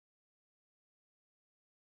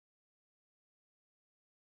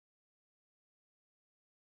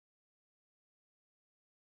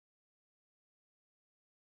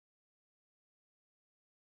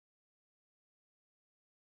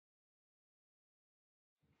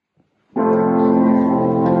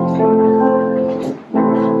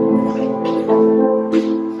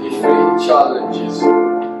challenges.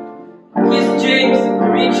 He's James, the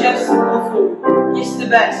richest of all. He's the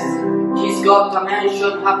best. He's got a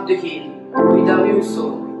mansion up the hill, with a view so.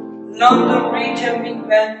 London Bridge and Big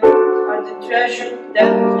Ben are the treasure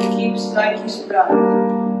that he keeps like his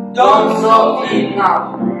pride. Don't stop him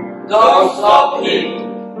now. Don't stop him.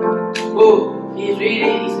 Oh, he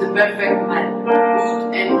really is the perfect man,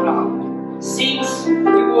 good and proud. Since he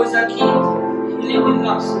was a kid, he lived in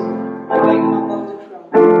London, going above the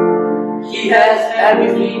crowd. He has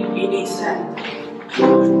everything in his hand.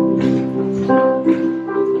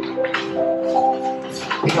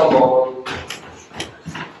 Come on.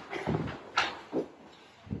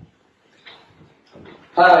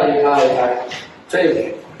 Hi. Take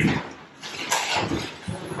it.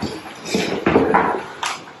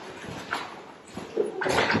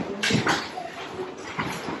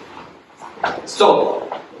 Stop.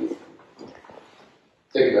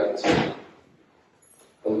 Take that.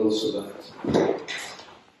 And also that.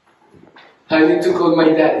 I need to call my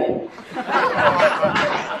daddy.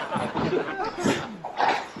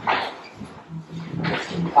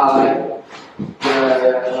 Hi.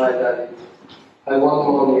 Yeah, my daddy. I want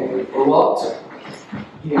money. For what?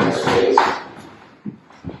 Yes, please.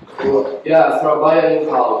 Yeah, for buy a new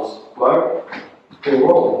house. Where? In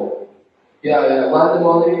Rome. Yeah. Want the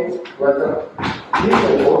money? Where?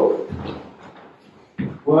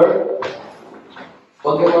 Where?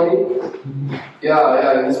 Want the money?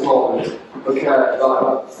 Yeah, in this moment. Okay,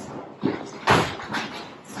 bye.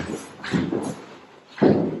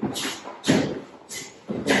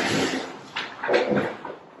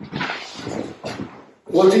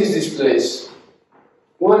 What is this place?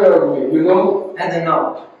 Where are we? You know? I don't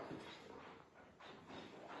know.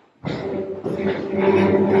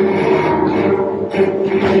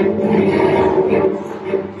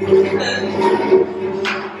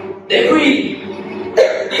 The Queen!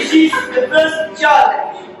 This is the first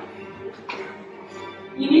challenge.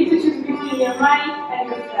 You need to choose between your money and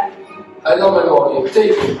your friend. I know my money.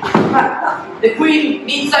 Take it. The Queen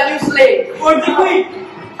needs a new slave. For the Queen!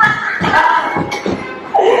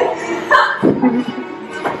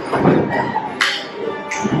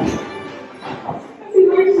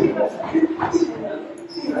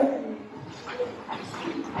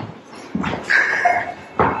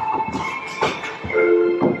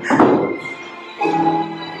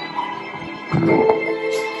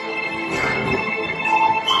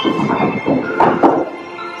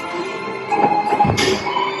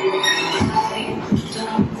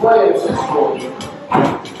 Why am I so strong?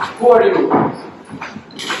 Who are you?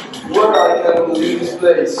 Where I can leave this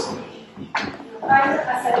place? Find a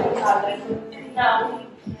second tablet. Now,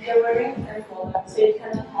 you're wearing a folder, so you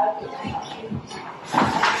cannot have it.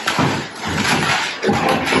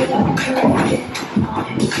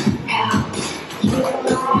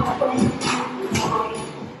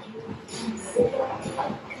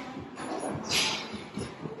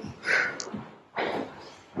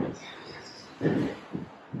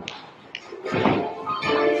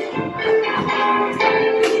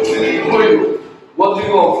 What do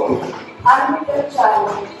you want? I'm with your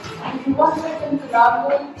child. If you want to return to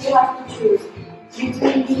London, you have to choose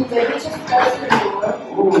between being the richest person in the world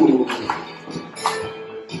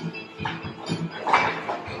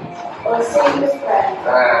or saving your friend.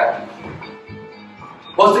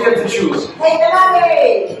 What do you have to choose? Take the money!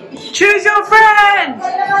 Choose your friend!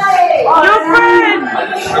 Take the money! Your friend! Are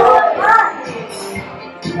you sure?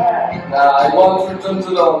 I want to return to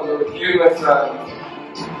London. You're my friend.